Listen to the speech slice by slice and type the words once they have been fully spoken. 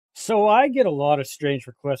So I get a lot of strange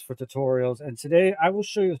requests for tutorials, and today I will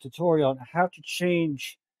show you a tutorial on how to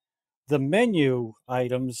change the menu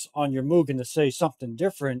items on your Mugen to say something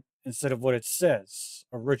different instead of what it says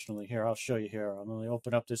originally. Here, I'll show you here. I'm going to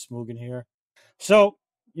open up this Mugen here. So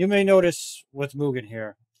you may notice with Mugen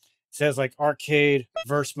here, it says like arcade,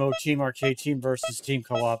 verse mode, team arcade, team versus, team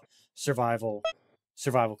co-op, survival,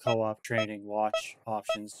 survival co-op, training, watch,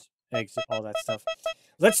 options, exit, all that stuff.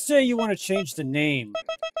 Let's say you want to change the name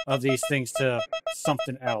of these things to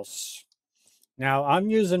something else. Now, I'm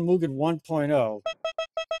using Mugen 1.0,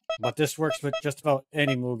 but this works with just about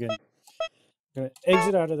any Mugen. I'm going to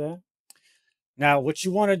exit out of that. Now, what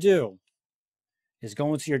you want to do is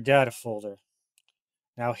go into your data folder.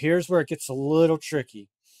 Now, here's where it gets a little tricky.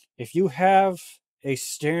 If you have a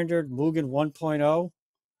standard Mugen 1.0,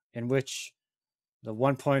 in which the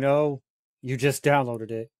 1.0, you just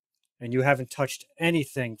downloaded it, and you haven't touched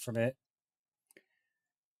anything from it,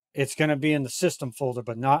 it's going to be in the system folder,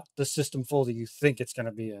 but not the system folder you think it's going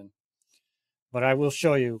to be in. But I will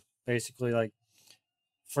show you basically, like,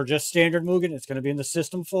 for just standard Mugen, it's going to be in the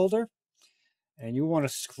system folder. And you want to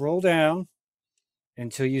scroll down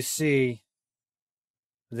until you see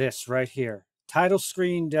this right here, title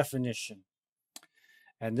screen definition.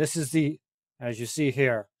 And this is the, as you see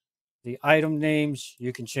here, the item names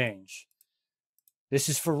you can change. This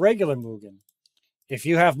is for regular Mugen. If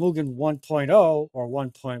you have Mugen 1.0 or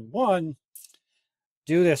 1.1,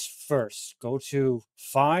 do this first. Go to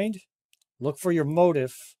Find, look for your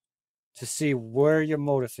motive to see where your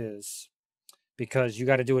motive is, because you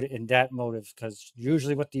got to do it in that motive, because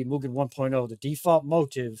usually with the Mugen 1.0, the default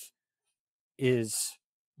motive is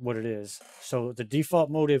what it is. So the default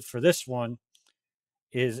motive for this one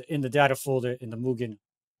is in the data folder in the Mugen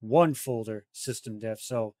 1 folder, system dev.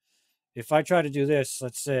 So if I try to do this,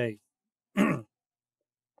 let's say,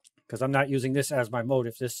 because I'm not using this as my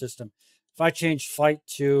motive, this system. If I change fight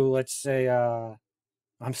to, let's say,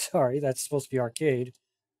 I'm sorry, that's supposed to be arcade,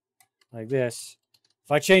 like this.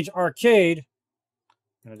 If I change arcade,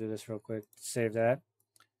 I'm going to do this real quick, save that,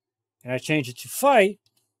 and I change it to fight,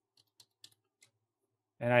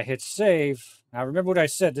 and I hit save. Now remember what I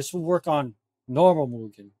said, this will work on normal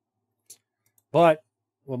Mugen. But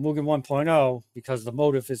with Mugen 1.0, because the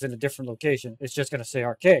motive is in a different location, it's just going to say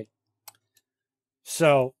arcade.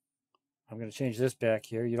 So I'm going to change this back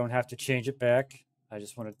here. You don't have to change it back. I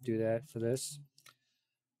just want to do that for this.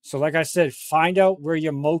 So like I said, find out where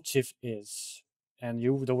your motive is. And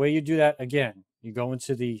the way you do that, again, you go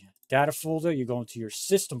into the data folder, you go into your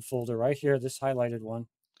system folder right here, this highlighted one,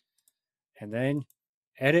 and then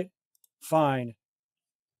edit, find,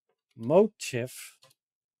 motive,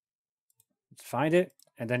 find it,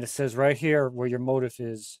 and then it says right here where your motive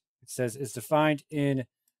is. It says is defined in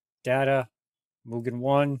data Mugen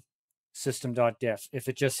 1 system.def. If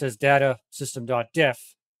it just says data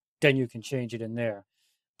system.def, then you can change it in there.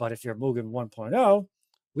 But if you're Mugen 1.0,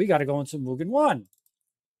 we got to go into Mugen 1.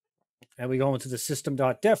 And we go into the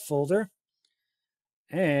system.def folder,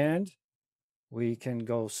 and we can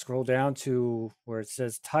go scroll down to where it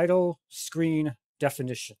says title screen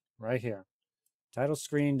definition right here. Title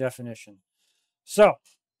screen definition. So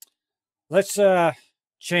let's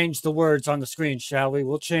change the words on the screen, shall we?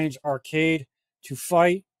 We'll change arcade to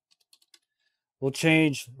fight. We'll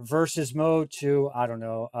change versus mode to, I don't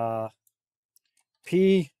know,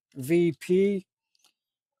 PvP.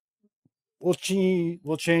 We'll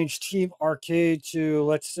change team arcade to,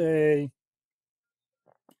 let's say,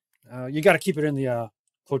 you got to keep it in the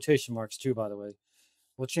quotation marks too, by the way.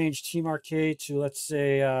 We'll change team arcade to, let's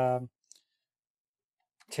say,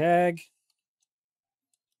 tag.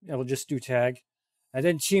 Yeah, we'll just do tag. And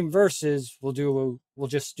then team versus, we'll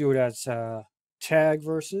just do it as tag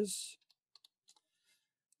versus.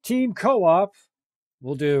 Team co-op,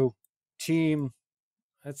 we'll do team,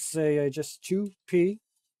 let's say just 2P.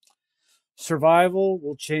 Survival,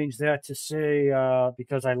 we'll change that to say,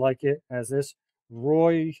 because I like it as this,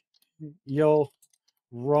 Royal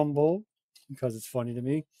Rumble, because it's funny to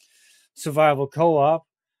me. Survival co-op,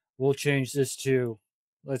 we'll change this to,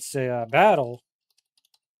 let's say, Battle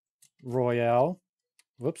Royale.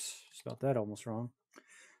 Whoops, spelled that almost wrong.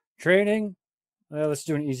 Training, let's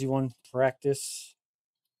do an easy one. Practice.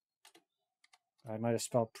 I might have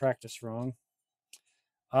spelled practice wrong.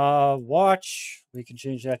 Watch, we can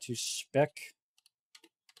change that to spectate.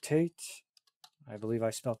 I believe I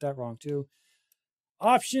spelled that wrong too.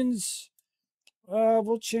 Options,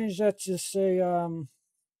 we'll change that to say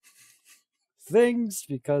things,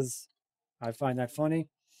 because I find that funny.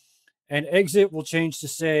 And exit will change to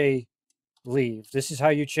say leave. This is how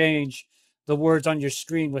you change the words on your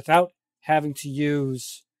screen without having to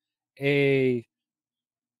use a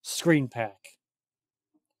screen pack.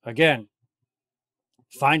 Again,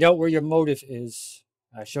 find out where your motive is.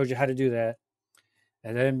 I showed you how to do that.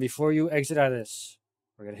 And then before you exit out of this,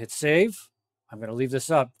 we're going to hit save. I'm going to leave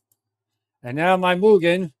this up. And now my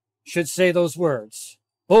Mugen should say those words.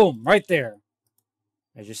 Boom, right there.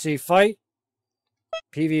 As you see, fight,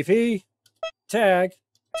 PvP, tag,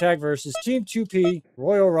 tag versus Team 2P,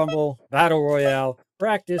 Royal Rumble, Battle Royale,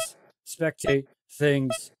 practice, spectate,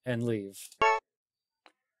 things, and leave.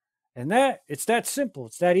 And it's that simple.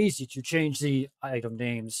 It's that easy to change the item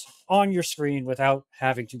names on your screen without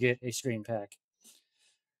having to get a screen pack.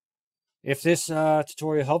 If this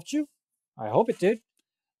tutorial helped you, I hope it did.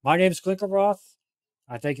 My name is Clinkeroith.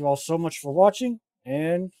 I thank you all so much for watching,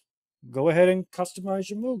 and go ahead and customize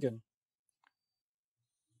your Mugen.